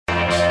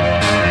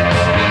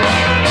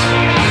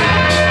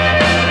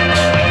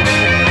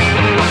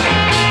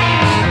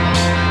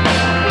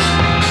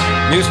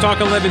Talk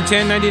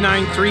 1110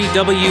 99.3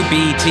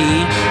 WBT.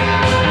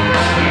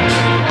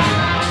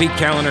 Pete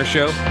Kaliner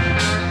Show.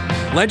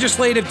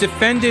 Legislative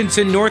defendants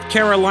in North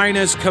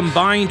Carolina's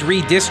combined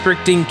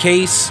redistricting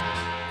case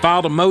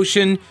filed a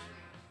motion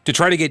to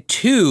try to get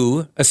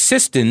 2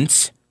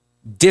 assistants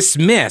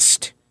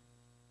dismissed.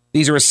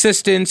 These are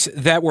assistants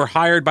that were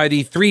hired by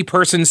the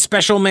 3-person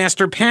special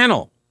master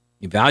panel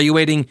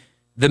evaluating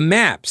the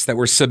maps that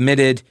were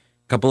submitted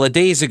a couple of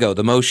days ago.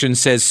 The motion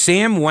says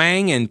Sam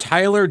Wang and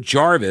Tyler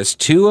Jarvis,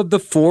 2 of the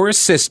 4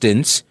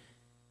 assistants,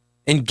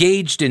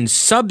 engaged in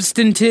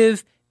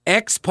substantive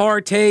ex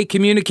parte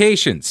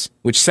communications,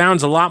 which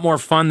sounds a lot more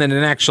fun than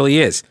it actually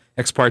is.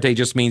 Ex parte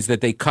just means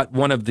that they cut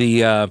one of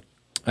the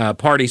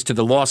parties to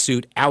the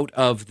lawsuit out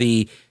of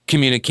the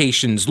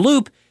communications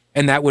loop,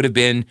 and that would have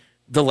been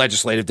the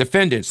legislative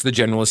defendants, the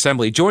General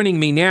Assembly. Joining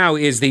me now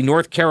is the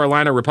North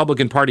Carolina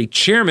Republican Party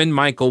Chairman,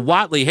 Michael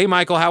Whatley. Hey,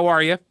 Michael, how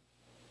are you?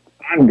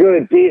 I'm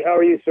good, Pete. How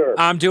are you, sir?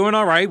 I'm doing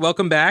all right.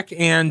 Welcome back.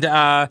 And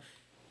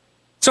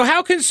so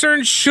how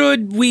concerned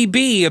should we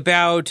be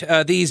about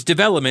these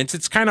developments?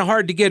 It's kind of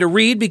hard to get a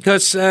read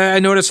because I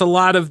notice a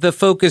lot of the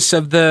focus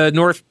of the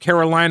North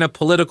Carolina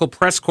political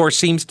press corps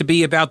seems to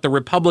be about the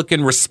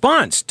Republican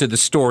response to the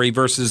story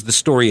versus the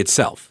story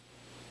itself.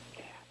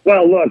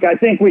 Well, look, I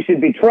think we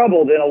should be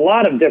troubled in a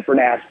lot of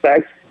different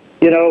aspects.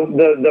 You know,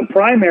 the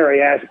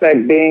primary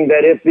aspect being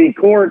that if the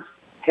courts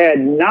had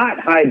not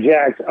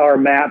hijacked our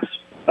maps,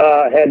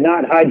 had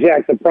not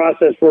hijacked the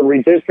process for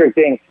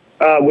redistricting,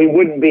 we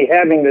wouldn't be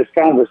having this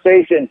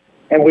conversation,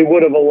 and we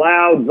would have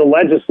allowed the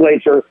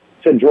legislature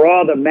to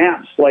draw the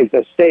maps like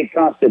the state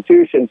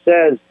constitution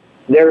says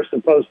they're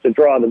supposed to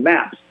draw the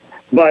maps.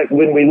 But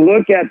when we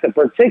look at the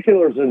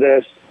particulars of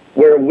this,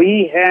 where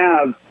we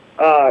have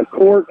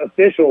court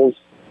officials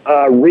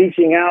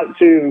reaching out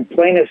to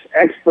plaintiffs'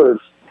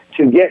 experts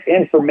to get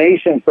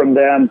information from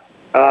them,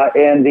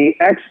 and the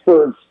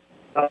experts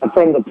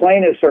from the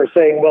plaintiffs are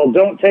saying, well,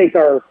 don't take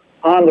our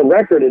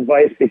on-the-record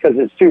advice because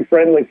it's too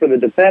friendly for the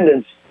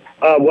defendants.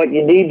 What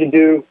you need to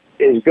do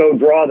is go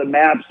draw the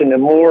maps in a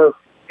more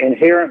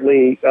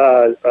inherently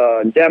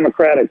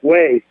democratic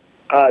way.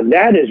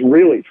 That is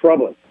really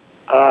troubling.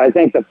 I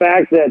think the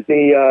fact that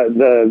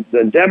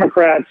the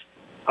Democrats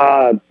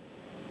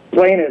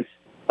plaintiffs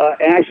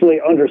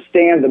actually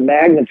understand the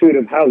magnitude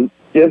of how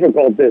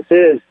difficult this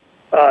is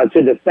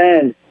to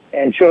defend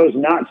and chose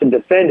not to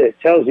defend it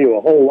tells you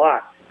a whole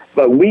lot.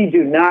 But we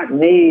do not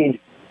need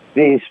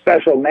these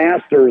special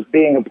masters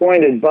being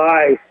appointed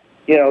by,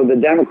 the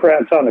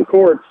Democrats on the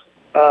courts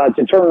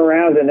to turn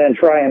around and then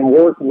try and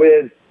work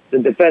with the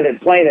defendant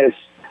plaintiffs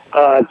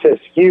to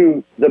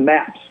skew the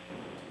maps.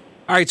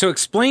 All right, so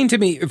explain to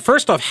me,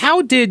 first off,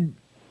 how did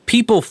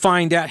people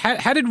find out?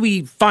 How did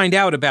we find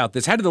out about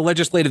this? How did the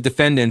legislative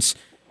defendants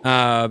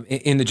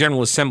in the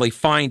General Assembly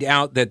find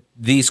out that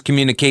these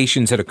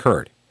communications had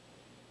occurred?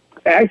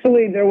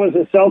 Actually, there was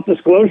a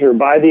self-disclosure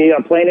by the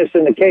plaintiffs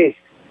in the case.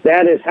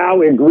 That is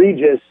how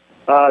egregious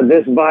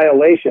this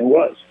violation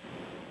was.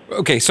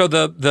 Okay, so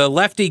the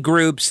lefty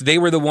groups, they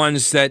were the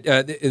ones that,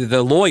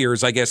 the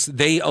lawyers, I guess,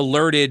 they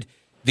alerted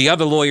the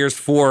other lawyers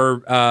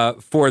for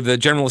the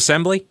General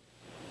Assembly?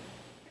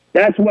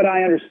 That's what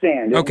I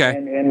understand. Okay.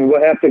 And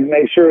we'll have to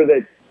make sure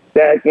that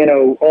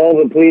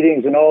all the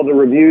pleadings and all the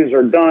reviews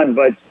are done,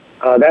 but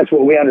that's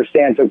what we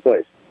understand took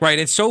place. Right,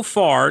 and so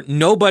far,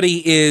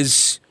 nobody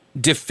is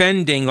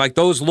defending, like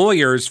those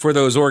lawyers for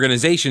those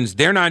organizations,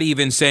 they're not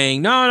even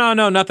saying, no,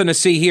 nothing to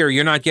see here.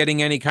 You're not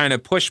getting any kind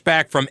of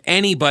pushback from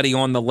anybody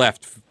on the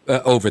left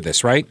over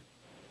this, right?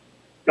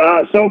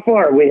 So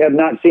far, we have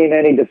not seen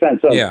any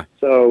defense of it.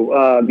 So,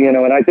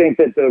 and I think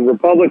that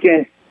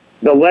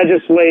the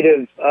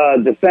legislative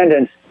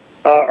defendants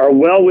are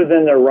well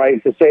within their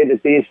right to say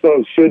that these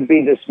folks should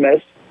be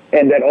dismissed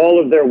and that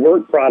all of their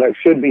work products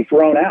should be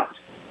thrown out.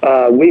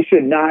 We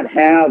should not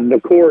have the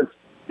courts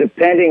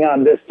depending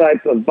on this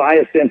type of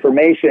biased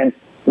information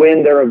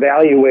when they're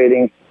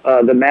evaluating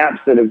the maps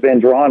that have been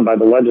drawn by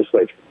the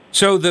legislature.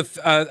 So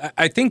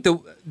I think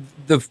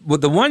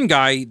the one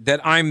guy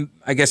that I'm,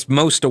 I guess,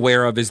 most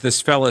aware of is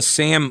this fella,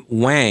 Sam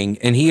Wang,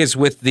 and he is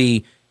with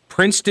the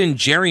Princeton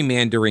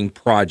Gerrymandering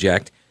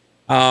Project.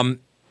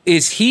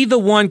 Is he the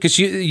one, because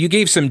you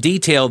gave some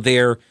detail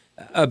there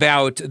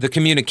about the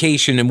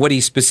communication and what he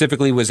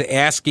specifically was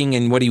asking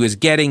and what he was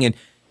getting, and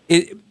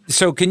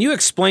so can you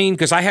explain,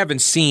 because I haven't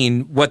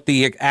seen what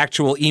the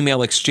actual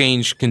email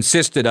exchange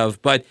consisted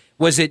of, but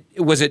was it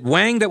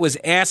Wang that was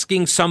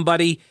asking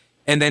somebody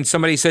and then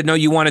somebody said, no,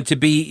 you want it to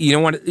be,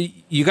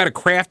 you got to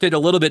craft it a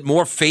little bit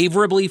more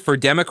favorably for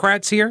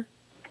Democrats here?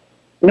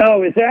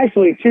 No, it's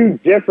actually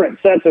 2 different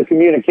sets of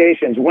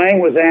communications.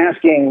 Wang was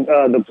asking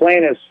the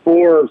plaintiffs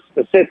for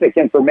specific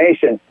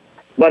information,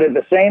 but at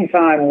the same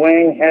time,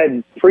 Wang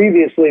had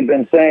previously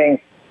been saying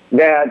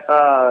that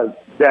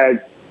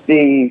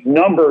the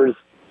numbers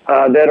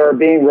that are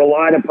being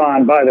relied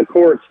upon by the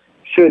courts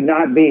should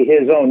not be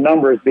his own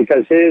numbers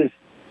because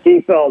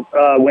he felt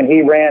when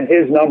he ran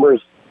his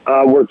numbers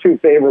were too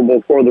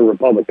favorable for the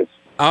Republicans.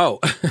 Oh,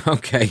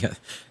 okay.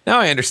 Now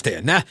I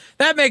understand. Now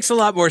that makes a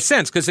lot more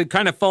sense because it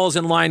kind of falls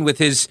in line with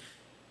his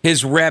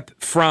rep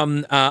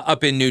from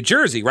up in New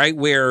Jersey, right,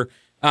 where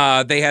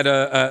they had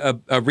a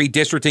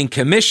redistricting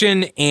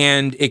commission,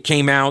 and it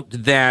came out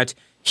that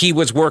he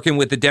was working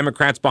with the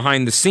Democrats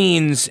behind the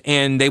scenes,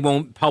 and they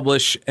won't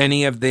publish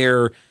any of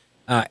their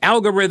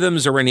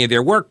algorithms or any of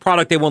their work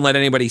product. They won't let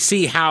anybody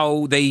see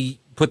how they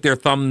put their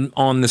thumb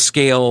on the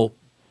scale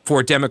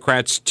for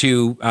Democrats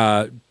to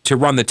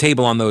run the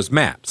table on those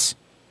maps.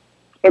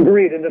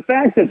 Agreed. And the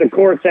fact that the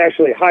courts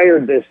actually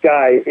hired this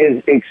guy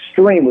is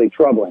extremely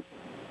troubling.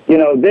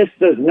 This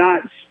does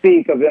not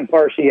speak of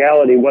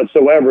impartiality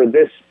whatsoever.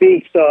 This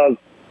speaks of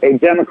a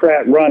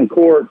Democrat-run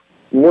court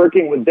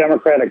working with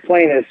Democratic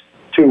plaintiffs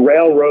to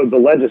railroad the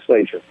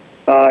legislature.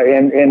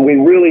 And we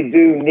really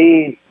do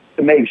need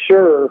to make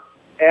sure,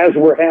 as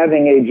we're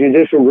having a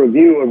judicial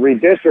review of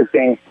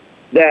redistricting,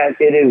 that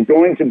it is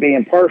going to be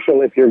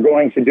impartial if you're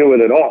going to do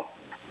it at all.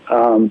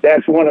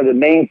 That's one of the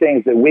main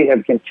things that we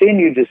have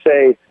continued to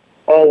say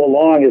all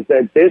along, is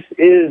that this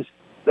is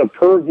the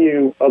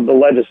purview of the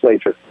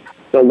legislature.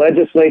 The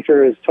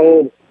legislature is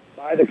told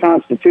by the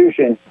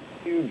Constitution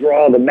to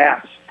draw the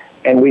maps,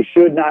 and we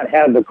should not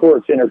have the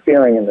courts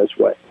interfering in this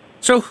way.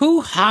 So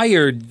who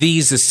hired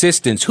these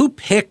assistants? Who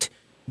picked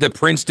the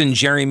Princeton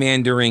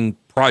gerrymandering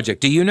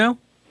project? Do you know?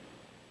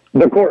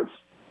 The courts.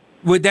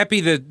 Would that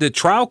be the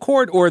trial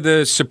court or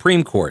the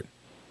Supreme Court?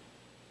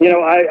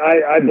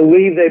 I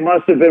believe they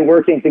must have been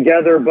working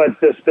together, but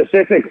the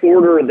specific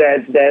order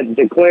that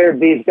declared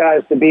these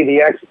guys to be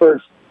the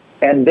experts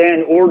and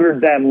then ordered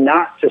them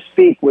not to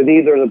speak with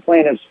either the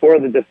plaintiffs or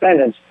the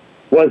defendants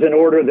was an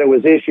order that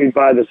was issued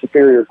by the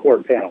Superior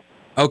Court panel.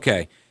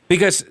 Okay.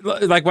 Because,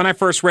 like, when I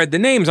first read the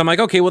names, I'm like,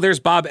 okay, well, there's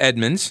Bob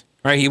Edmonds,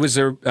 right? He was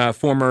a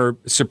former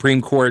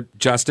Supreme Court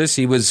justice.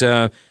 He was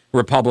a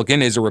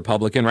Republican, is a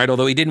Republican, right?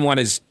 Although he didn't want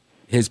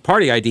his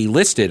party ID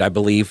listed, I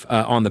believe,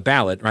 on the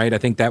ballot, right? I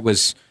think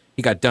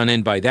he got done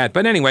in by that.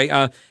 But anyway,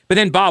 but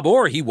then Bob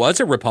Orr, he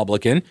was a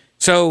Republican.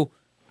 So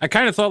I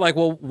kind of thought, like,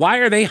 well, why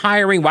are they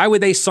hiring? Why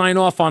would they sign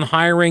off on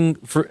hiring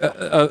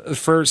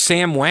for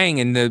Sam Wang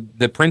and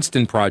the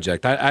Princeton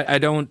project? I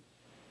don't.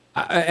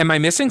 Am I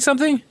missing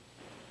something?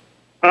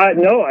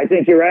 No, I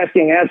think you're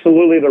asking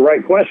absolutely the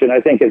right question.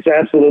 I think it's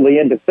absolutely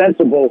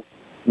indefensible.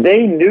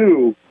 They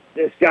knew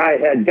this guy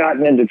had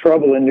gotten into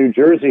trouble in New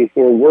Jersey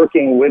for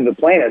working with the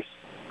plaintiffs,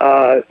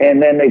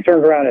 and then they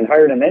turned around and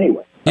hired him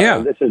anyway. Yeah.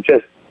 This is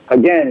just,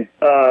 again,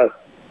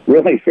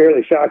 really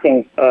fairly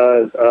shocking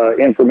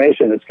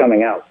information that's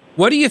coming out.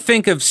 What do you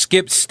think of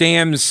Skip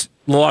Stam's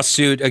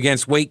lawsuit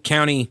against Wake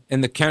County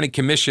and the county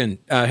commission?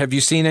 Have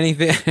you seen any of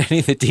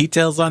the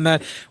details on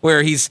that?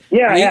 Where he's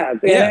yeah.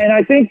 And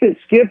I think that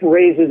Skip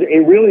raises a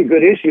really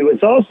good issue.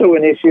 It's also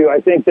an issue I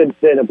think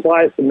that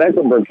applies to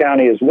Mecklenburg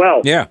County as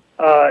well. Yeah.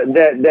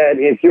 That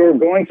if you're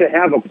going to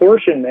have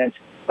apportionment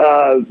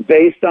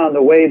based on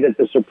the way that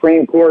the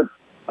Supreme Court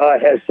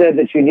has said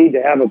that you need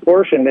to have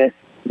apportionment,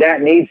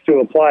 that needs to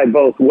apply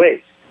both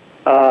ways.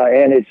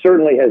 And it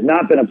certainly has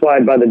not been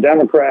applied by the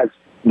Democrats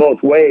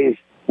both ways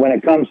when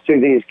it comes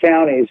to these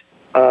counties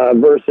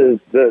versus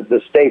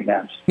the state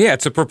maps. Yeah,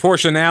 it's a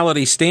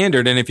proportionality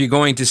standard. And if you're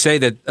going to say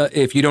that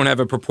if you don't have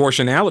a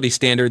proportionality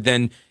standard,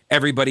 then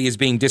everybody is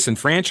being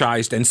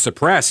disenfranchised and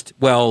suppressed,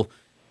 well,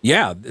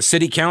 yeah, the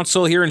city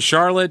council here in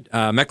Charlotte,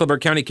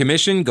 Mecklenburg County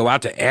Commission, go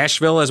out to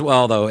Asheville as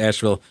well, though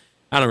Asheville,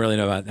 I don't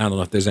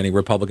know if there's any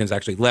Republicans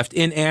actually left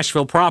in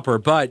Asheville proper,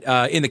 but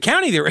in the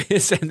county there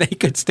is, and they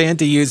could stand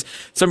to use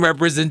some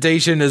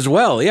representation as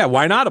well. Yeah,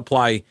 why not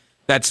apply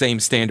that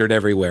same standard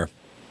everywhere?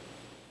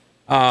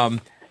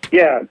 Look,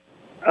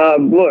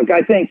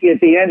 I think at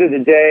the end of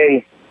the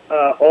day,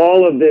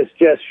 all of this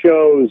just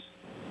shows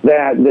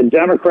that the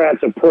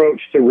Democrats'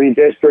 approach to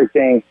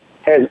redistricting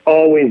has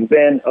always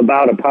been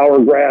about a power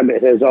grab.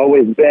 It has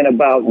always been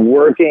about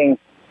working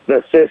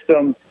the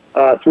system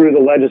through the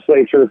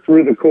legislature,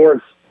 through the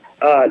courts,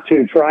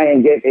 to try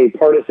and get a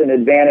partisan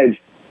advantage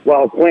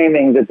while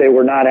claiming that they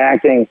were not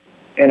acting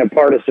in a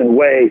partisan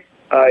way.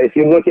 If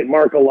you look at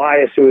Mark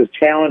Elias, who is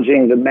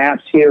challenging the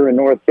maps here in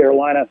North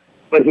Carolina,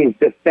 but he's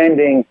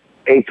defending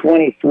a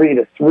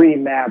 23-3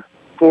 map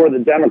for the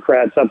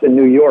Democrats up in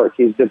New York.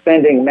 He's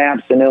defending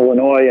maps in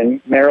Illinois and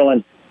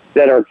Maryland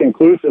that are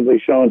conclusively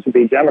shown to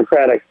be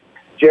Democratic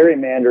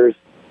gerrymanders.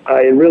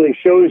 It really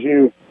shows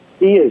you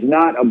he is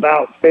not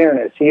about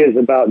fairness. He is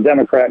about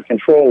Democrat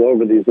control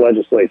over these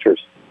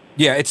legislatures.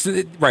 Yeah, it's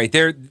right.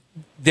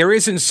 There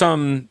isn't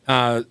some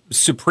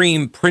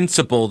supreme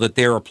principle that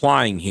they're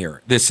applying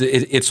here.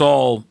 It's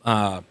all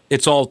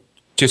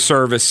to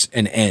service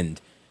an end,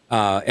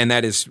 and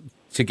that is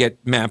to get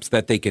maps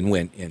that they can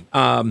win in.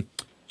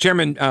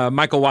 Chairman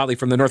Michael Whatley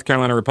from the North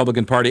Carolina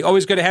Republican Party.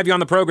 Always good to have you on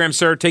the program,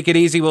 sir. Take it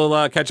easy.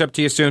 We'll catch up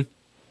to you soon.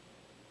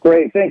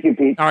 Great. Thank you,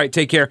 Pete. All right.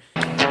 Take care.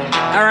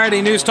 All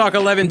righty. News Talk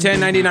 1110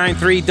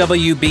 99.3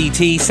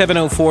 WBT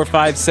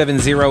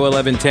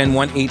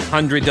 704-570-1110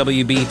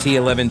 1-800-WBT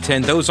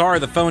 1110. Those are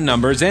the phone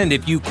numbers. And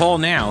if you call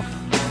now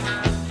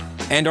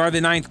and are the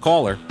ninth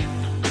caller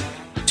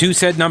to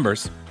said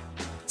numbers,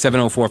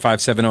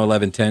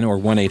 704-570-1110 or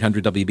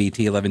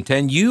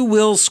 1-800-WBT-1110. You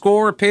will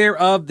score a pair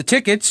of the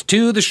tickets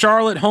to the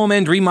Charlotte Home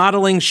and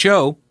Remodeling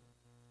Show.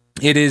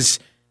 It is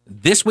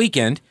this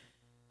weekend.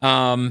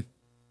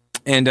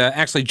 And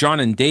actually, John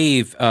and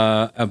Dave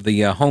of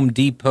the Home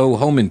Depot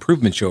Home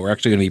Improvement Show are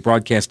actually going to be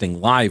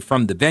broadcasting live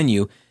from the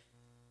venue.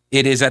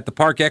 It is at the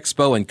Park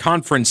Expo and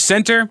Conference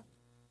Center.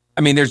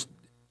 I mean, there's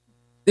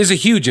a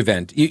huge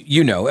event.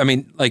 You know, I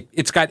mean, like,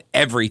 it's got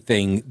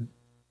everything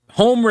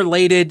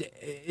home-related,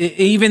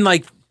 even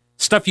like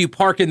stuff you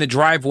park in the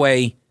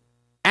driveway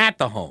at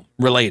the home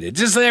related.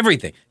 Just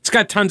everything. It's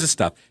got tons of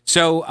stuff.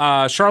 So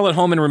Charlotte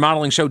Home and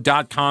Remodeling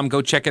Show.com.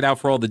 Go check it out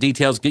for all the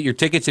details. Get your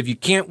tickets if you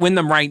can't win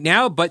them right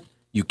now, but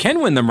you can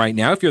win them right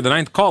now if you're the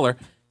ninth caller.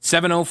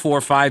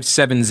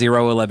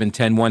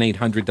 704-570-1110,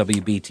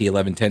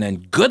 1-800-WBT-1110.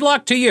 And good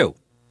luck to you.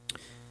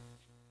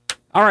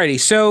 All righty,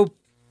 so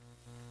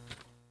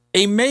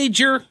a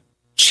major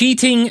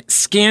cheating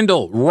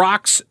scandal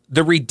rocks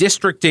the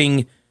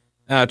redistricting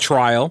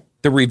trial.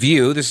 The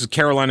Review. This is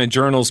Carolina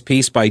Journal's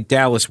piece by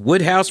Dallas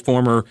Woodhouse,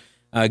 former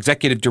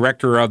executive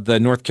director of the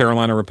North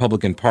Carolina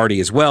Republican Party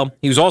as well.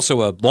 He was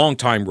also a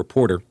longtime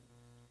reporter.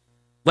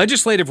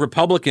 Legislative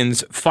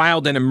Republicans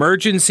filed an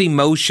emergency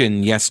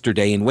motion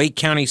yesterday in Wake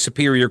County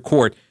Superior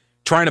Court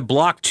trying to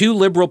block two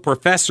liberal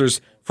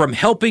professors from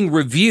helping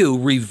review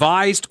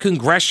revised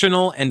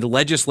congressional and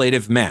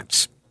legislative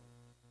maps.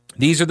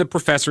 These are the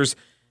professors.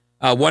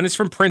 One is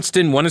from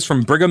Princeton, one is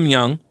from Brigham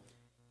Young.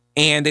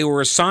 And they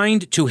were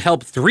assigned to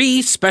help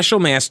three special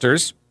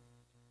masters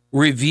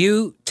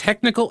review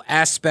technical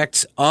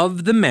aspects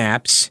of the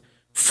maps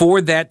for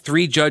that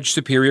three-judge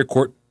Superior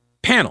Court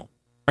panel.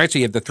 Right? So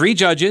you have the three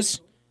judges.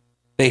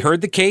 They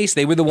heard the case.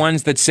 They were the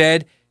ones that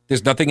said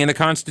there's nothing in the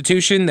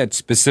Constitution that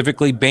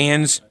specifically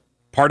bans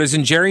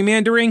partisan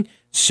gerrymandering,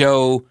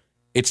 so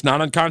it's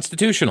not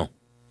unconstitutional.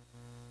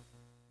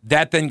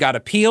 That then got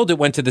appealed. It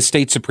went to the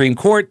state Supreme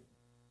Court,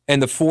 and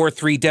the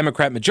 4-3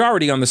 Democrat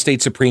majority on the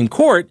state Supreme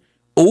Court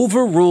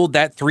overruled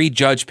that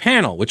three-judge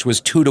panel, which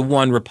was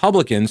 2-1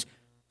 Republicans,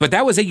 but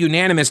that was a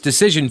unanimous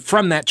decision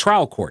from that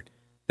trial court.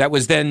 That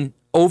was then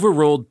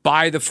overruled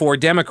by the 4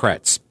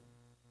 Democrats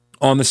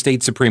on the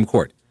state Supreme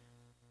Court.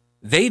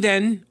 They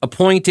then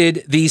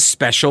appointed these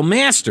special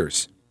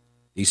masters,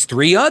 these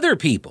three other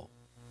people.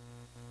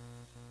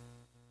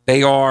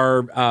 They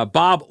are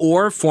Bob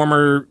Orr,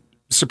 former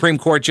Supreme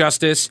Court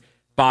Justice,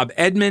 Bob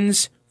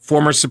Edmonds,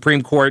 former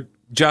Supreme Court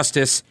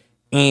Justice,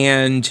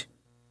 and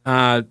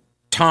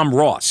Tom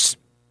Ross,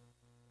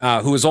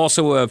 who is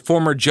also a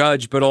former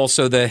judge, but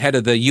also the head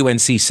of the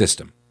UNC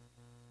system,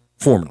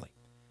 formerly.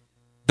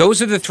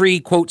 Those are the three,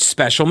 quote,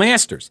 special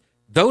masters.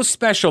 Those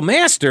special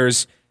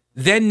masters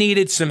then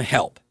needed some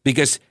help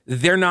because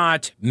they're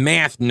not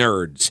math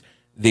nerds.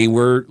 They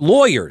were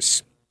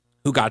lawyers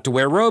who got to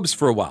wear robes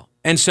for a while.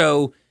 And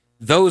so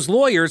those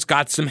lawyers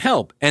got some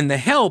help. And the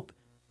help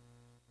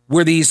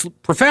were these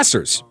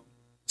professors,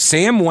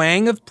 Sam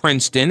Wang of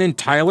Princeton and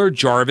Tyler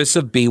Jarvis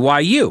of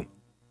BYU.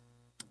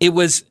 It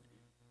was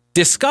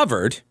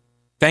discovered,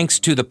 thanks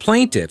to the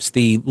plaintiffs,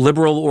 the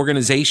liberal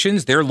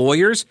organizations, their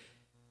lawyers.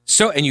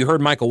 So, and you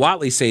heard Michael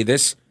Watley say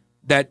this,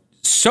 that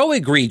so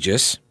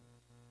egregious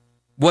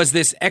was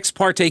this ex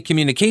parte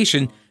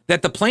communication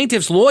that the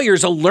plaintiffs'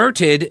 lawyers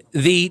alerted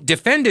the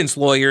defendants'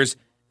 lawyers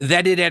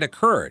that it had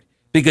occurred.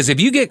 Because if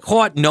you get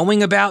caught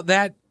knowing about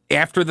that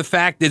after the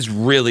fact, it's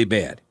really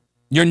bad.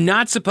 You're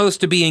not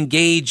supposed to be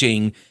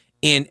engaging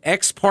in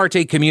ex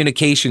parte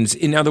communications.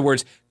 In other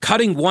words,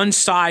 cutting one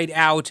side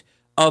out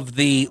of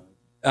the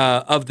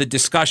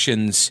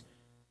discussions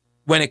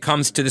when it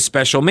comes to the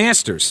special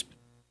masters.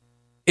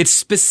 It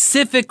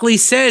specifically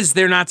says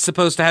they're not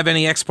supposed to have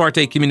any ex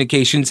parte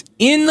communications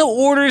in the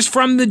orders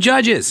from the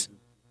judges.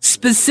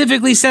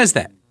 Specifically says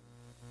that.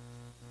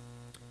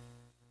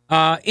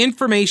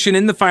 Information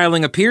in the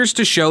filing appears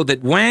to show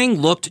that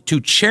Wang looked to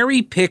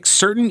cherry pick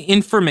certain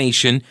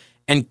information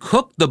and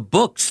cook the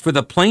books for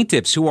the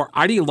plaintiffs who are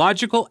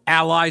ideological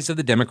allies of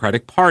the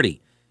Democratic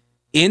Party.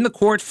 In the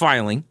court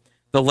filing,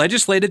 the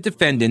legislative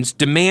defendants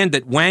demand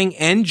that Wang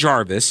and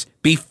Jarvis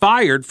be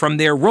fired from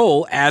their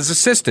role as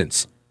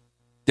assistants.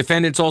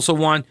 Defendants also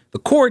want the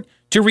court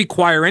to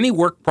require any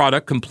work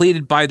product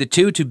completed by the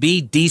two to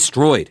be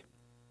destroyed.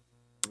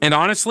 And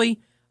honestly,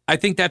 I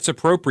think that's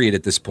appropriate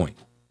at this point.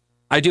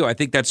 I do. I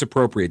think that's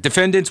appropriate.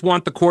 Defendants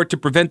want the court to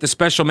prevent the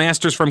special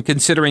masters from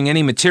considering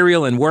any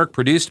material and work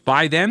produced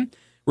by them.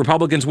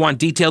 Republicans want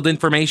detailed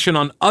information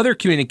on other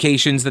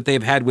communications that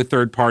they've had with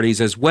third parties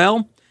as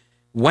well.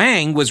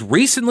 Wang was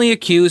recently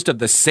accused of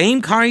the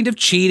same kind of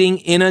cheating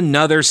in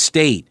another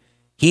state.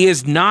 He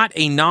is not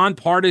a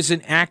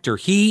nonpartisan actor.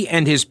 He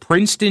and his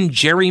Princeton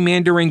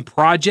gerrymandering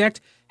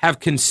project have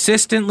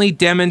consistently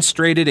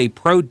demonstrated a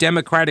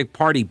pro-Democratic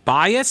Party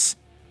bias.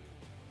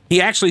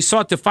 He actually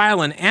sought to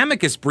file an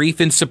amicus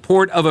brief in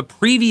support of a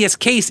previous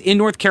case in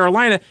North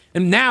Carolina,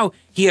 and now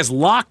he has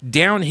locked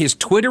down his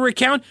Twitter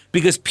account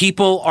because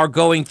people are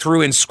going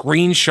through and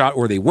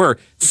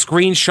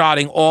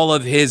screenshotting all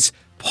of his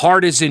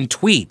partisan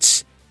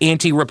tweets,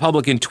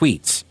 anti-Republican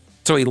tweets.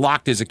 So he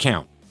locked his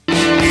account.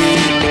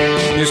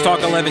 News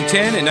Talk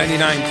 1110 and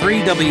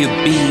 99.3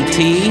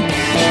 WBT.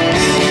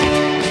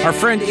 Our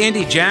friend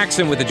Andy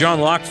Jackson with the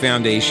John Locke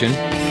Foundation.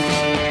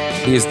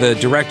 He is the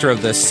director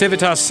of the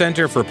Civitas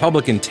Center for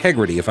Public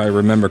Integrity, if I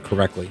remember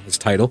correctly, his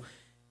title.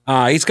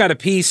 He's got a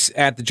piece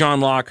at the John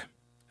Locke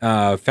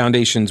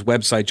Foundation's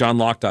website,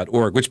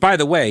 johnlocke.org, which, by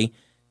the way,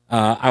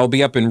 I will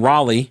be up in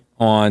Raleigh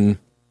on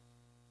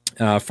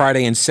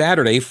Friday and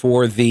Saturday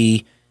for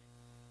the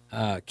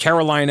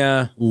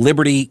Carolina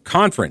Liberty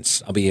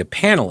Conference. I'll be a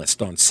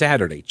panelist on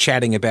Saturday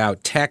chatting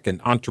about tech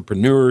and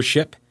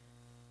entrepreneurship,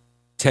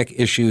 tech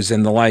issues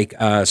and the like.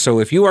 So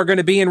if you are going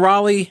to be in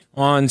Raleigh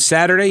on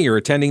Saturday, you're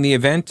attending the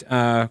event,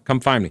 come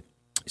find me.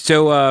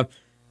 So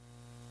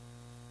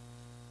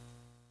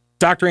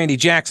Dr. Andy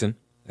Jackson,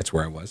 that's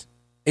where I was.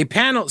 A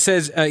panel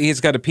says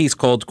he's got a piece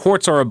called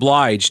Courts Are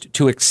Obliged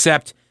to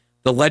Accept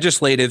the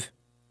Legislative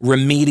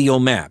Remedial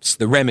Maps,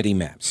 the remedy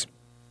maps.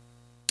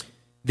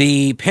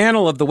 The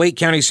panel of the Wake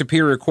County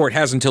Superior Court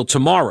has until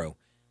tomorrow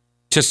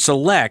to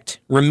select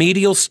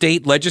remedial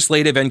state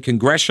legislative and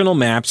congressional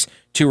maps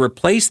to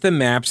replace the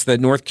maps that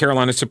North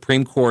Carolina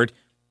Supreme Court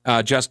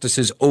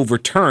justices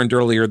overturned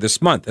earlier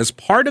this month. As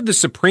part of the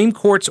Supreme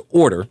Court's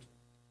order,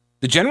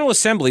 the General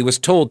Assembly was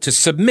told to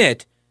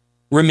submit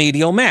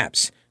remedial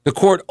maps. The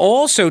court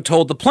also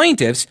told the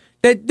plaintiffs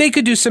that they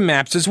could do some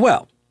maps as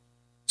well.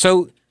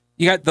 So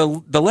you got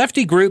the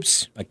lefty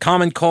groups like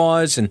Common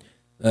Cause and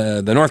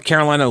the North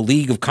Carolina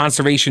League of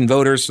Conservation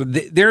Voters.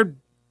 They're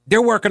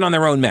working on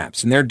their own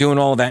maps, and they're doing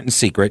all of that in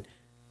secret.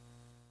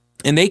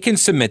 And they can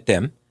submit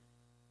them,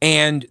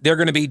 and they're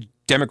going to be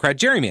Democrat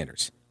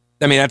gerrymanders.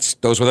 I mean,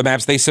 those were the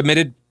maps they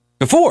submitted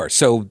before.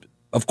 So,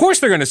 of course,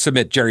 they're going to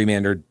submit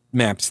gerrymandered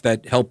maps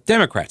that help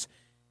Democrats.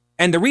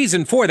 And the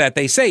reason for that,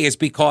 they say, is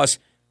because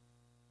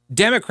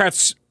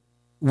Democrats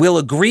will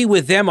agree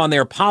with them on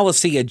their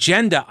policy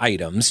agenda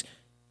items,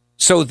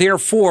 so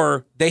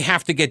therefore they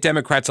have to get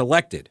Democrats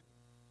elected.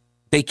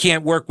 They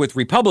can't work with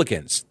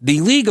Republicans.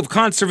 The League of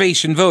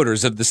Conservation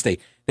Voters of the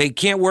state, they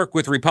can't work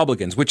with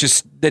Republicans,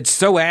 that's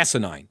so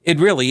asinine. It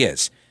really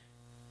is.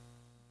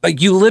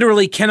 Like, you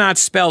literally cannot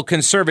spell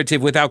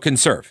conservative without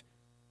conserve.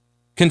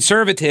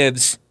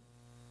 Conservatives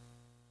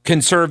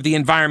conserve the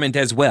environment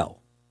as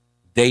well.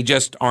 They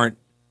just aren't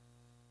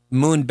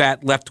moonbat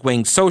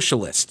left-wing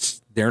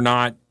socialists. They're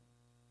not,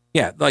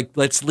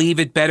 let's leave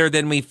it better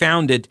than we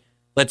found it.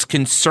 Let's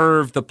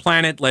conserve the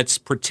planet. Let's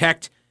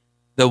protect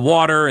the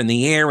water and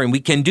the air, and we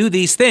can do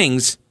these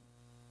things.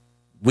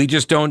 We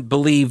just don't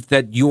believe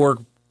that your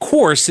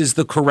course is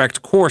the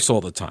correct course all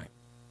the time.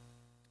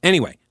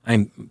 Anyway,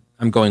 I'm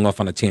going off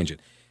on a tangent.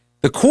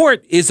 The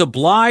court is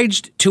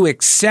obliged to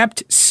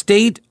accept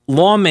state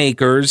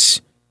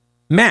lawmakers'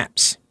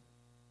 maps.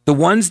 The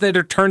ones that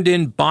are turned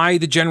in by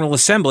the General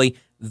Assembly,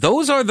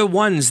 those are the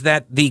ones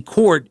that the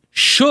court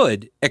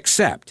should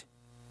accept.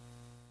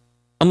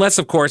 Unless,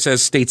 of course,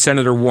 as State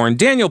Senator Warren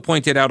Daniel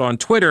pointed out on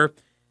Twitter,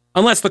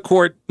 unless the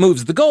court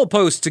moves the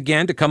goalposts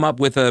again to come up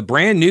with a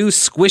brand new,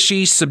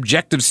 squishy,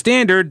 subjective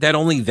standard that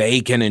only they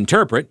can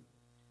interpret.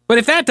 But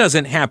if that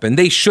doesn't happen,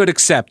 they should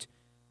accept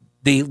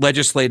the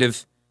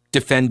legislative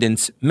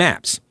defendants'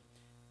 maps.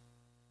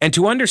 And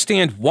to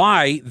understand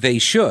why they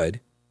should,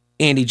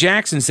 Andy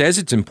Jackson says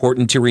it's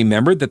important to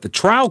remember that the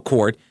trial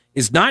court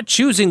is not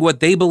choosing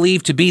what they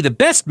believe to be the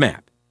best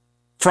map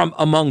from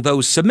among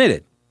those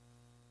submitted.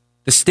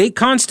 The state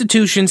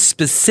constitution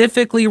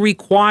specifically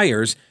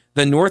requires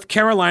the North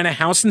Carolina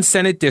House and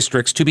Senate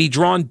districts to be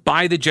drawn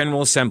by the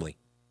General Assembly.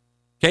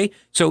 Okay?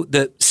 So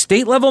the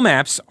state level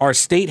maps are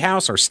state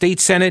House or state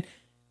Senate.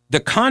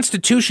 The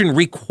Constitution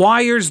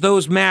requires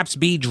those maps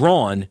be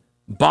drawn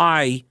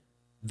by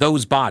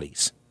those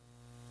bodies.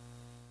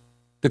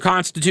 The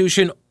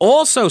Constitution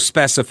also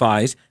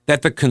specifies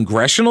that the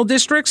congressional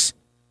districts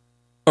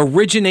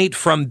originate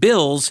from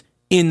bills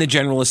in the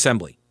General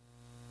Assembly.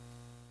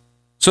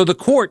 So the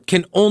court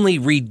can only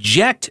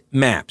reject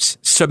maps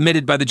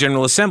submitted by the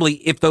General Assembly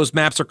if those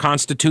maps are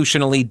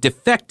constitutionally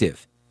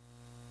defective.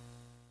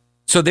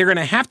 So they're going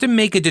to have to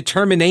make a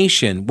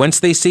determination once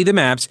they see the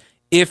maps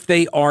if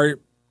they are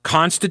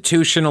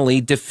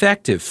constitutionally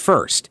defective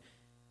first.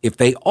 If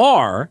they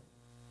are,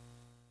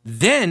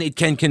 then it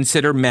can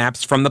consider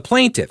maps from the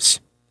plaintiffs.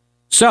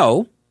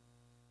 So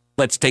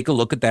let's take a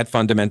look at that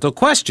fundamental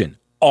question.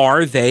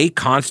 Are they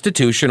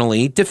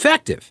constitutionally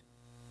defective?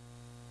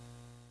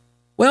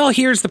 Well,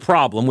 here's the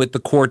problem with the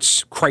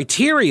court's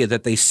criteria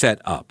that they set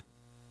up.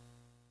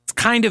 It's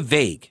kind of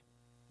vague.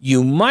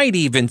 You might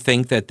even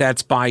think that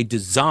that's by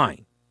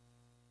design.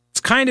 It's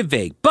kind of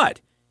vague. But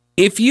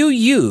if you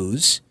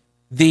use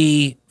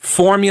the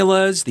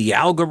formulas, the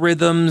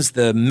algorithms,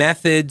 the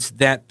methods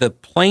that the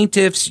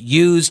plaintiffs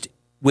used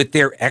with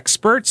their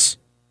experts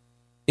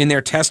in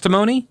their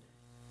testimony,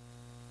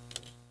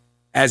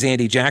 as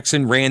Andy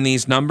Jackson ran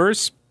these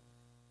numbers,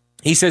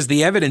 he says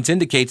the evidence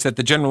indicates that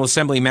the General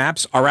Assembly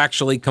maps are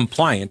actually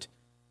compliant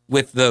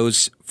with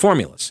those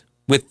formulas,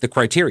 with the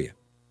criteria.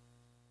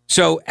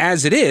 So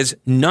as it is,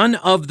 none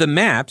of the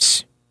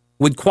maps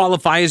would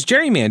qualify as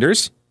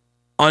gerrymanders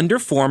under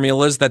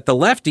formulas that the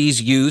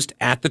lefties used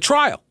at the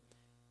trial.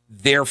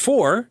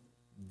 Therefore,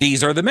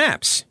 these are the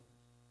maps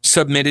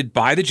submitted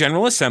by the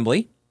General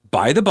Assembly,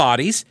 by the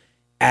bodies,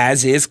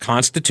 as is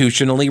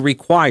constitutionally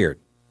required.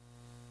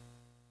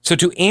 So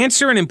to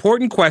answer an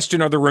important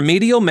question, are the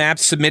remedial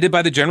maps submitted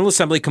by the General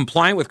Assembly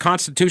compliant with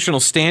constitutional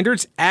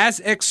standards as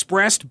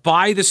expressed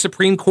by the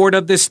Supreme Court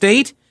of this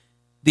state?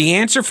 The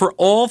answer for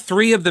all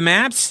three of the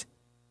maps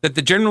that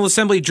the General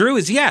Assembly drew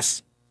is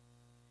yes.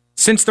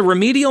 Since the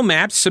remedial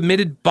maps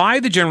submitted by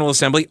the General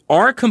Assembly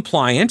are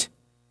compliant,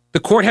 the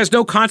court has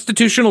no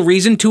constitutional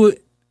reason to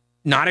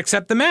not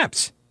accept the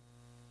maps,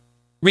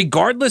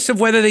 regardless of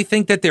whether they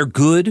think that they're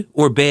good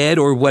or bad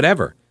or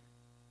whatever.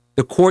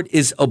 The court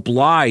is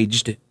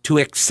obliged to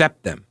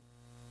accept them.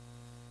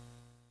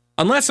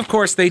 Unless, of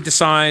course, they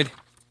decide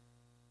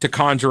to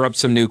conjure up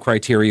some new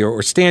criteria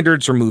or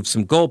standards or move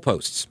some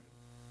goalposts.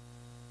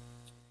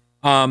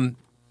 I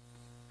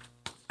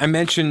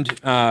mentioned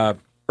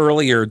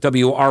earlier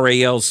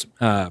WRAL's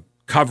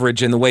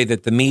coverage and the way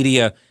that the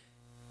media,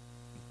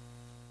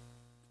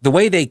 the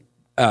way they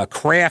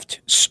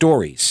craft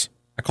stories.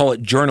 I call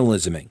it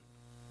journalisming.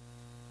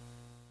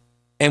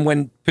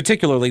 And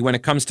particularly when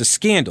it comes to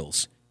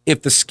scandals,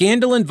 if the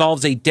scandal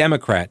involves a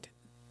Democrat,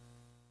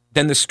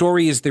 then the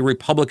story is the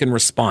Republican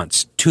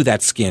response to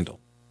that scandal.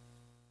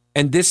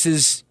 And this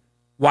is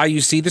why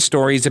you see the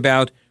stories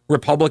about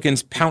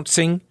Republicans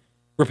pouncing,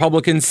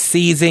 Republicans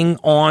seizing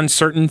on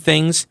certain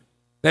things.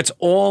 That's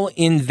all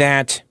in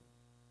that,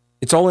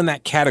 it's all in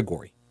that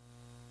category.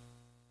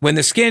 When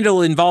the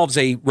scandal involves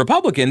a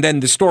Republican, then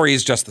the story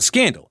is just the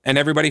scandal. And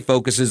everybody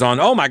focuses on,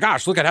 oh my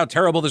gosh, look at how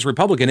terrible this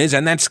Republican is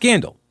and that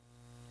scandal.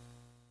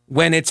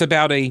 When it's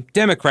about a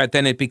Democrat,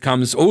 then it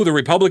becomes, oh, the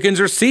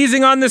Republicans are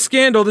seizing on the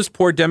scandal. This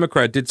poor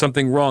Democrat did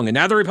something wrong, and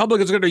now the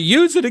Republicans are going to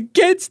use it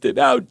against him.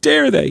 How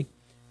dare they?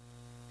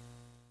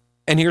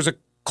 And here's a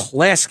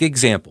classic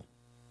example.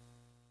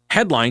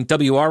 Headline,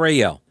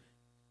 WRAL.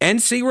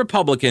 NC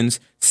Republicans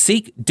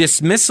seek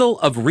dismissal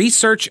of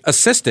research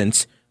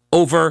assistants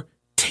over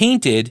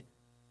tainted,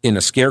 in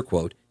a scare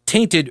quote,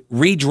 tainted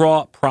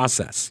redraw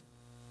process.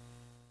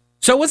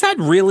 So was that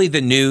really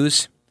the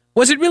news?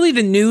 Was it really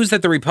the news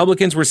that the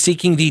Republicans were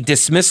seeking the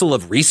dismissal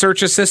of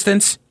research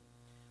assistants?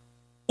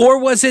 Or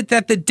was it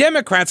that the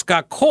Democrats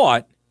got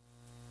caught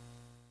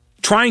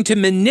trying to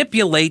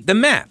manipulate the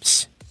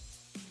maps?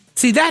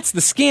 See, that's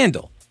the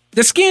scandal.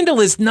 The scandal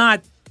is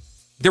not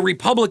the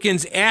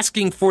Republicans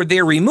asking for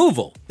their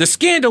removal. The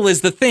scandal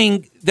is the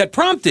thing that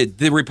prompted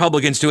the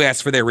Republicans to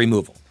ask for their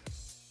removal.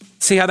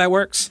 See how that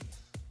works?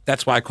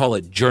 That's why I call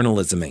it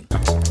journalisming.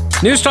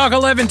 News Talk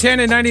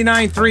 1110 and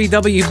 99.3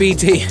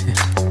 WBT.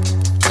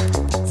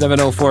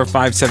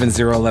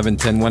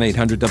 704-570-1110,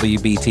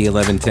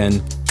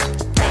 1-800-WBT-1110.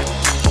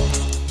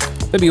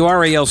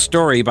 WRAL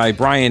story by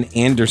Brian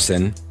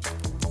Anderson,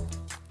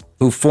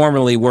 who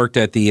formerly worked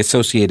at the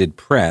Associated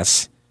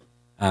Press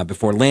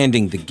before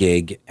landing the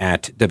gig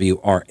at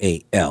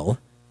WRAL.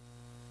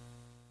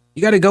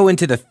 You got to go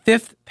into the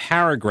fifth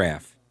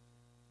paragraph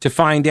to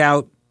find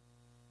out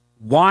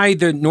why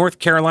the North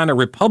Carolina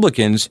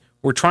Republicans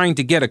were trying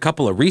to get a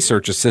couple of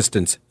research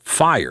assistants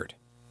fired.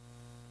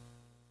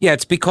 Yeah,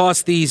 it's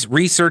because these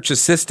research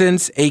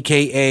assistants,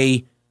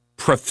 a.k.a.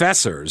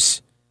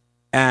 professors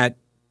at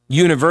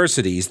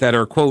universities that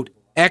are, quote,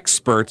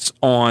 experts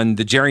on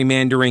the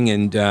gerrymandering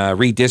and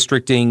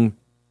redistricting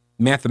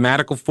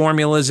mathematical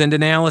formulas and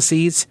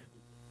analyses,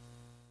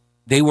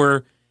 they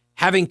were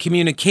having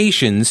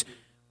communications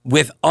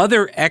with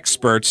other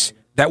experts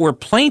that were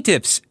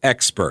plaintiffs'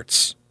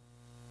 experts,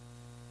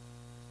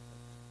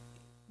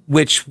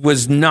 which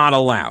was not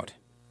allowed.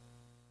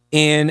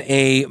 In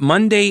a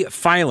Monday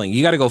filing,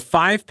 you got to go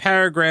 5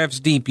 paragraphs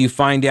deep. You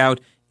find out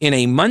in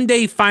a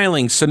Monday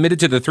filing submitted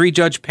to the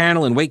 3-judge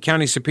panel in Wake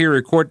County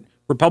Superior Court,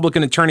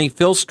 Republican attorney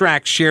Phil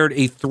Strack shared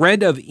a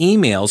thread of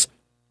emails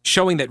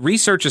showing that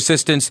research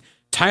assistants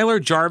Tyler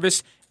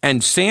Jarvis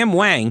and Sam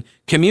Wang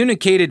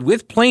communicated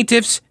with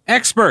plaintiffs'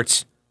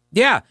 experts.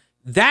 Yeah,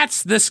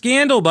 that's the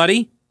scandal,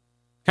 buddy.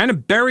 Kind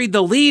of buried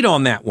the lead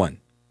on that one,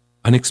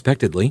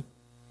 unexpectedly.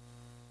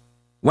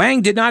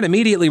 Wang did not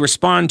immediately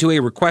respond to a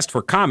request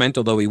for comment,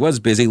 although he was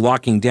busy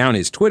locking down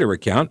his Twitter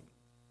account.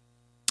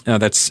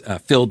 That's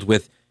filled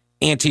with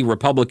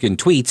anti-Republican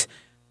tweets.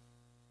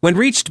 When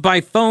reached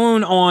by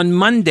phone on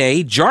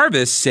Monday,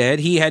 Jarvis said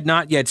he had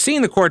not yet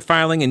seen the court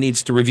filing and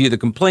needs to review the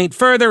complaint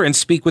further and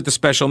speak with the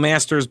special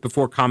masters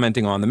before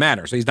commenting on the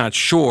matter. So he's not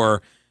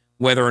sure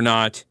whether or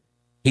not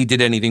he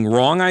did anything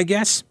wrong, I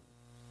guess.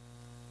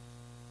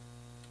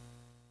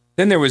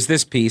 Then there was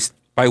this piece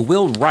by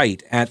Will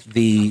Wright at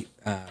the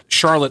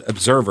Charlotte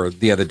Observer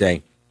the other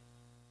day.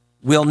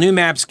 Will new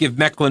maps give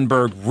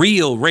Mecklenburg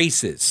real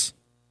races?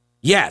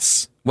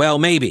 Yes. Well,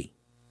 maybe.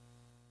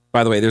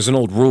 By the way, there's an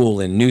old rule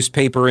in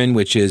newspapering,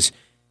 which is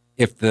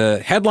if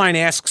the headline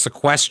asks a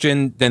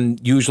question, then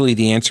usually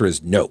the answer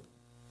is no.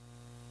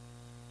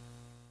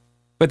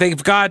 But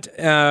they've got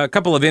a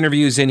couple of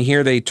interviews in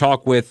here. They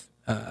talk with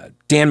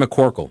Dan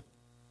McCorkle,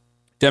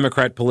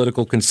 Democrat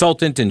political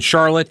consultant in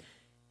Charlotte.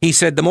 He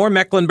said, the more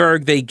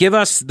Mecklenburg they give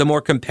us, the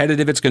more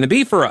competitive it's going to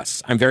be for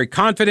us. I'm very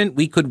confident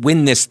we could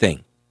win this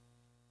thing.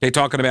 They're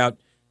talking about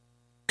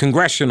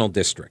congressional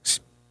districts.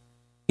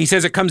 He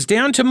says it comes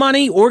down to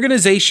money,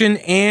 organization,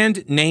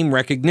 and name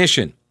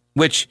recognition,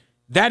 which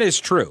that is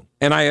true.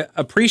 And I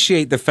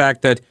appreciate the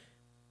fact that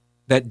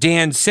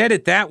Dan said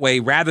it that way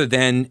rather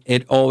than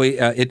it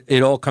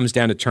all comes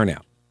down to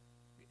turnout.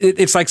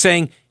 It's like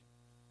saying,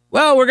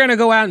 well, we're going to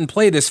go out and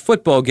play this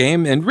football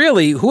game, and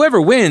really,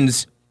 whoever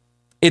wins,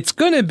 it's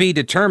going to be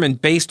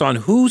determined based on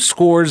who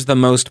scores the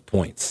most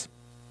points.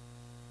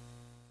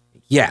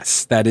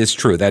 Yes, that is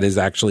true. That is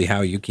actually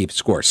how you keep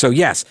score. So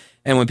yes,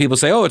 and when people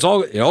say, "Oh, it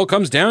all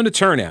comes down to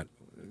turnout,"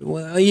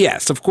 well,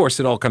 yes, of course,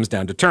 it all comes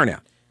down to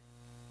turnout.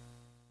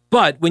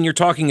 But when you're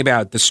talking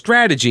about the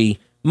strategy,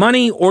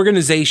 money,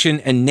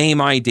 organization, and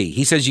name ID,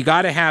 he says you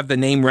got to have the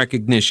name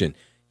recognition.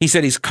 He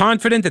said he's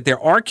confident that there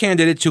are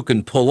candidates who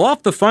can pull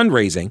off the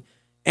fundraising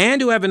and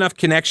who have enough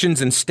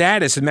connections and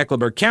status in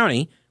Mecklenburg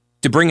County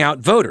to bring out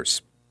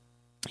voters.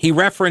 He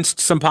referenced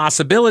some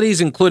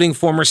possibilities, including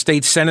former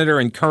state senator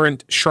and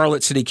current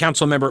Charlotte City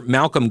Council member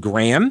Malcolm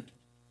Graham,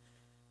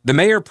 the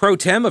mayor pro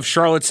tem of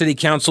Charlotte City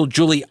Council,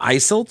 Julie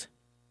Eiselt,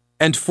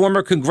 and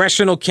former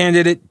congressional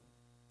candidate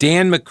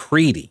Dan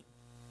McCready.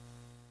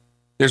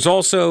 There's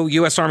also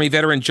U.S. Army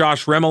veteran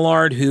Josh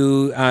Remillard,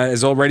 who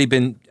has already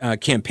been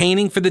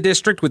campaigning for the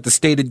district with the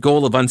stated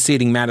goal of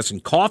unseating Madison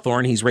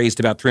Cawthorn. He's raised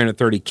about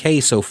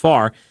 $330K so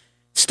far.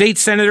 State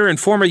Senator and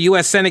former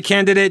U.S. Senate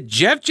candidate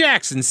Jeff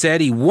Jackson said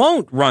he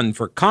won't run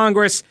for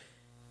Congress.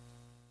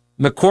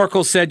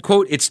 McCorkle said,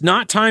 quote, "It's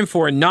not time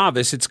for a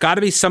novice. It's got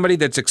to be somebody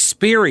that's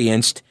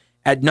experienced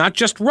at not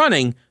just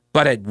running,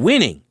 but at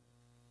winning.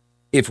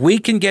 If we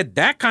can get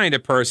that kind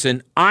of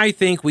person, I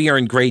think we are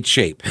in great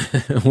shape."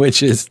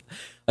 Which is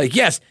like,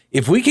 yes,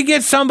 if we could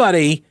get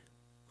somebody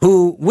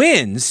who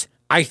wins,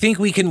 I think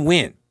we can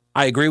win.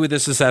 I agree with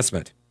this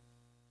assessment.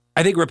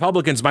 I think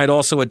Republicans might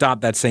also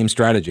adopt that same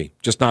strategy,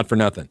 just not for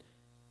nothing.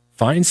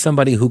 Find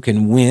somebody who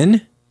can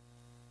win,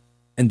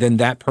 and then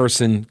that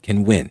person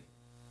can win.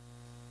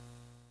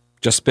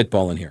 Just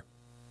spitballing here.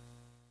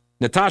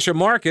 Natasha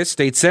Marcus,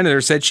 state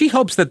senator, said she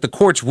hopes that the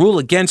courts rule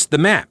against the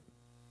map.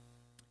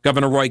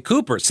 Governor Roy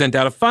Cooper sent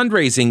out a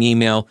fundraising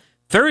email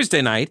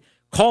Thursday night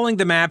calling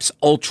the maps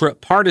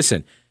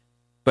ultra-partisan.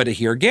 But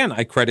here again,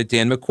 I credit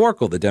Dan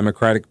McCorkle, the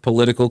Democratic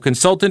political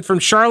consultant from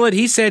Charlotte.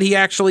 He said he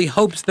actually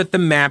hopes that the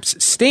maps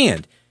stand.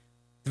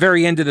 At the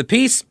very end of the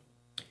piece,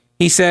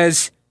 he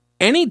says,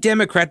 any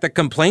Democrat that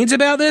complains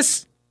about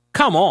this,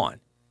 come on.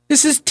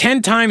 This is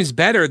 10 times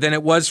better than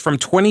it was from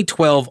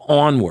 2012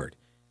 onward.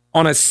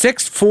 On a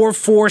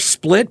 6-4-4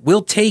 split,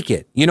 we'll take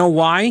it. You know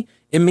why?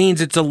 It means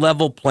it's a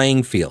level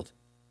playing field.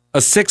 A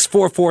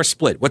 6-4-4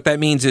 split. What that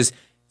means is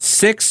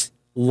 6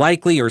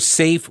 likely or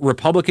safe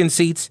Republican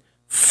seats,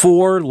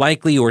 4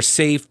 likely or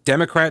safe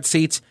Democrat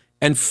seats,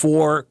 and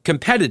 4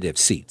 competitive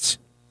seats.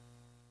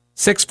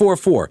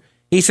 6-4-4.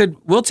 He said,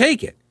 we'll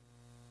take it.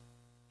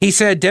 He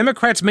said,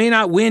 Democrats may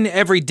not win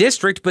every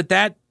district, but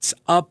that's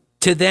up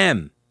to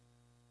them.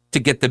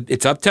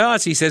 It's up to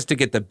us, he says, to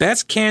get the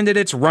best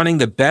candidates running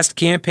the best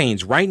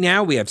campaigns. Right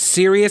now, we have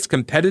serious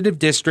competitive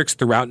districts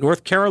throughout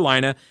North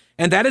Carolina,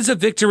 and that is a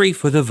victory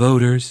for the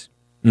voters.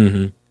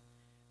 The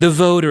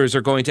voters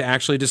are going to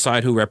actually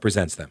decide who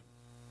represents them.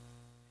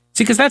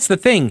 See, because that's the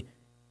thing.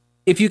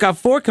 If you got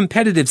 4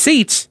 competitive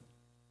seats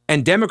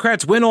and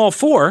Democrats win all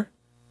 4,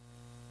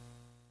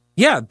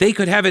 yeah, they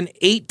could have an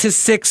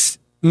 8-6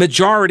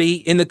 majority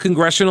in the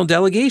congressional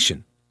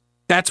delegation.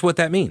 That's what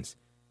that means.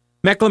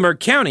 Mecklenburg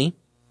County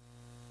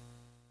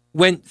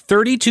went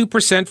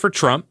 32% for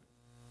Trump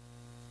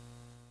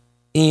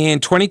in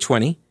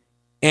 2020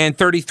 and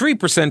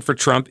 33% for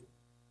Trump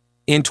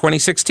in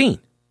 2016.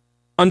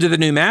 Under the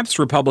new maps,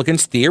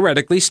 Republicans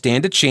theoretically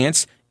stand a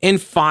chance in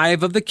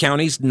 5 of the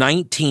county's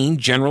 19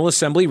 General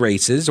Assembly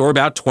races, or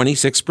about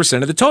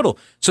 26% of the total.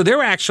 So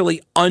they're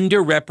actually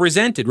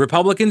underrepresented.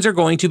 Republicans are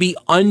going to be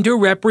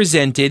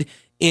underrepresented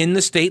in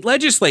the state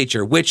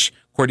legislature, which,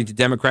 according to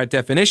Democrat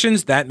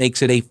definitions, that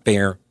makes it a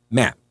fair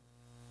map.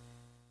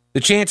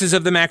 The chances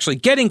of them actually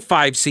getting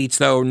 5 seats,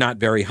 though, are not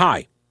very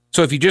high.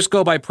 So if you just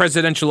go by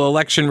presidential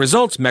election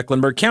results,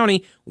 Mecklenburg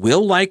County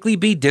will likely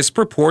be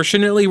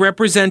disproportionately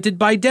represented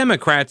by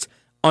Democrats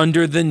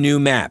under the new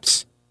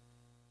maps.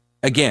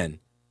 Again,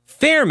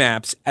 fair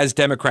maps as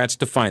Democrats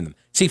define them.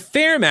 See,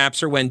 fair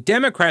maps are when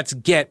Democrats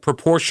get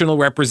proportional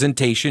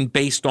representation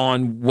based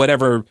on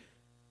whatever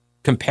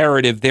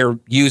comparative they're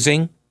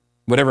using,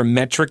 whatever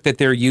metric that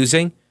they're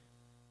using.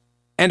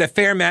 And a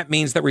fair map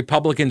means that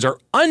Republicans are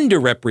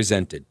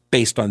underrepresented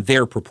based on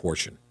their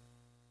proportion.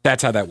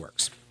 That's how that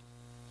works.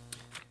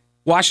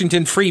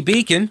 Washington Free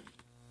Beacon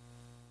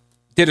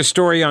did a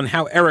story on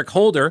how Eric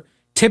Holder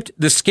tipped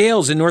the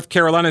scales in North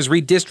Carolina's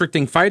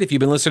redistricting fight. If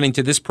you've been listening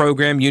to this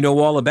program, you know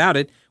all about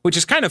it, which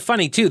is kind of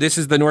funny, too. This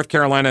is the North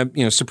Carolina,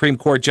 Supreme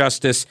Court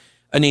Justice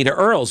Anita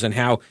Earls, and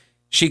how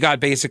she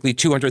got basically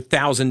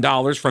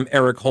 $200,000 from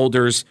Eric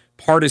Holder's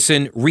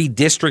partisan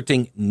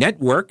redistricting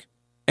network,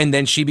 and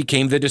then she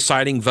became the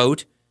deciding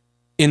vote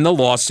in the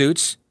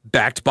lawsuits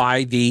backed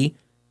by the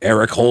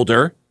Eric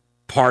Holder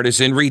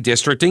partisan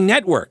redistricting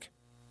network.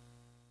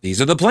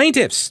 These are the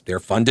plaintiffs. They're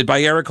funded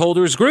by Eric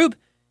Holder's group,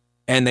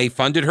 and they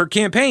funded her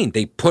campaign.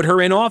 They put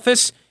her in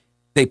office.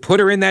 They put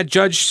her in that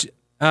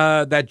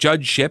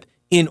judgeship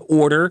in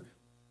order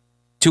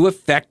to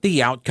affect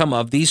the outcome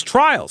of these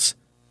trials.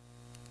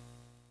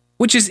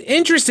 Which is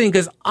interesting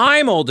because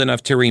I'm old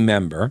enough to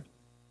remember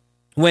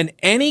when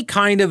any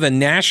kind of a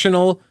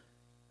national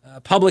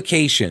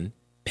publication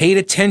paid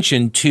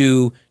attention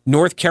to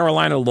North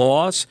Carolina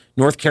laws,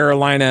 North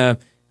Carolina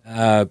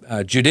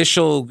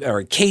judicial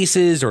or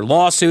cases or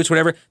lawsuits,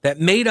 whatever, that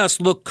made us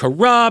look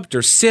corrupt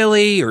or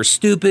silly or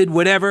stupid,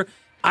 whatever.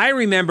 I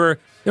remember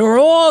there were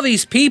all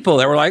these people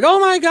that were like, oh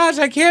my gosh,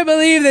 I can't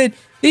believe that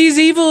these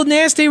evil,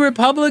 nasty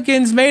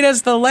Republicans made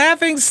us the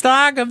laughing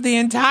stock of the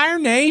entire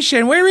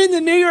nation. We're in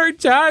the New York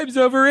Times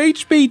over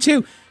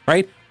HB2,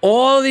 right?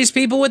 All these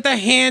people with the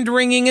hand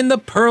wringing and the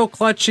pearl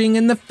clutching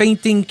and the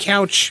fainting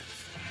couch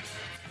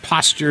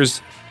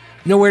postures.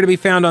 Nowhere to be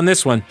found on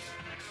this one.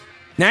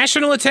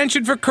 National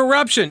attention for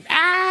corruption.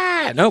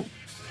 Nope.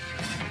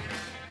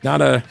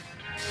 Not a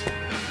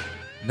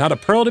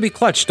pearl to be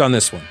clutched on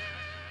this one.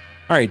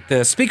 All right,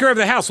 the Speaker of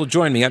the House will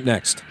join me up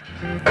next.